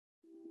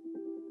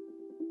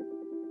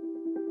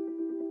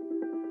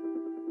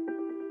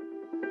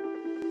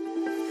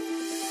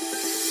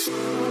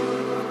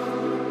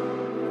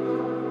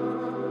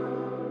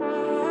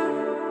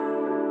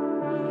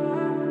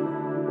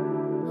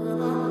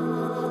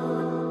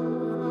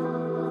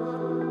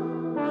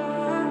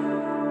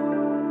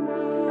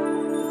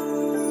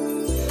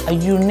a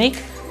unique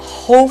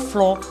whole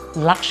floor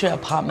luxury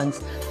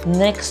apartments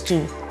next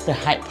to the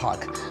Hyde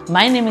Park.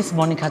 My name is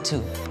Monica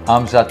too.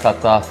 I'm Jad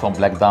Tata from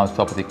Black Diamondz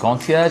Property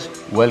Concierge.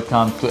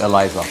 Welcome to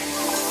Eliza.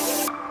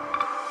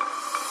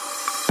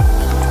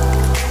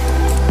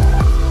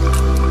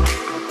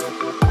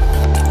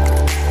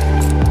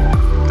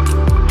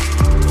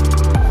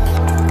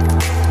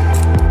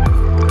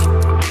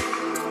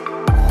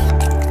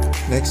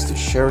 Next to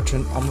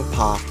Sheraton on the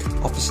Park,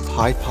 opposite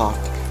Hyde Park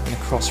and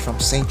across from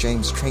St.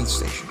 James train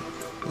station.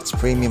 Its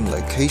premium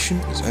location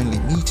is only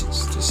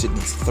meters to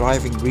Sydney's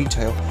thriving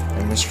retail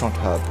and restaurant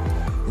hub,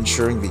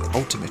 ensuring the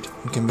ultimate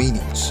in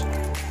convenience.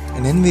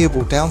 An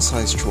enviable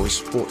downsize choice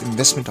for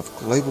investment of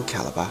global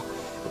caliber,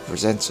 it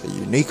presents a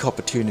unique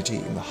opportunity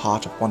in the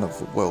heart of one of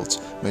the world's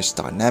most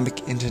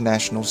dynamic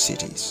international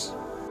cities.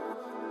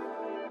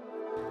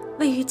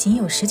 位于仅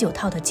有19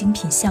套的精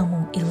品项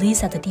目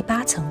Eliza 的第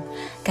8层，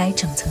该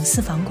整层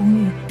4房公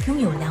寓拥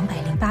有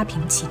208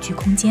平起居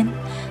空间，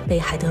被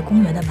海德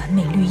公园的完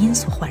美绿荫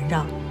所环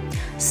绕。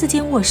4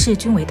间卧室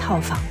均为套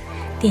房，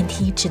电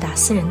梯直达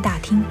私人大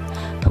厅，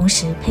同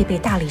时配备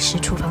大理石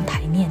厨房台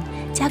面、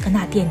加格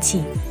纳电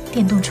器、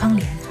电动窗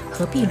帘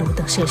和壁炉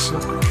等设施。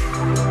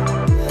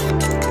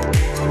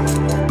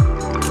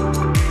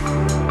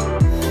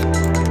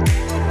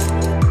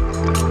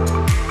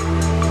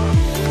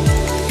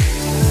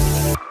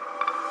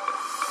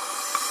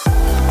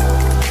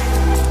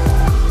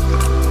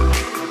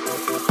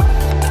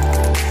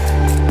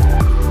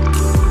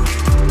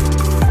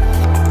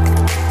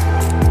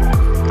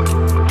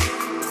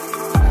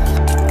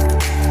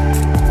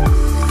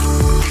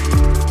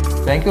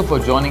Thank you for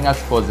joining us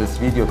for this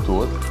video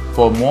tour.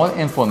 For more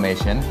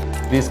information,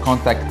 please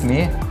contact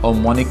me or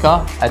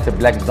Monica at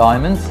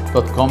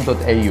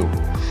blackdiamondz.com.au.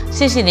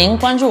 谢谢您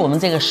关注我们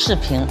这个视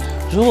频。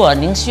如果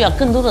您需要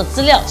更多的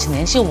资料，请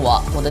联系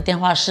我，我的电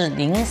话是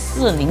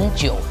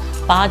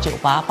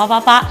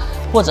0409898888，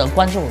或者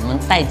关注我们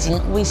代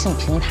金微信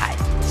平台。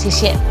谢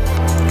谢。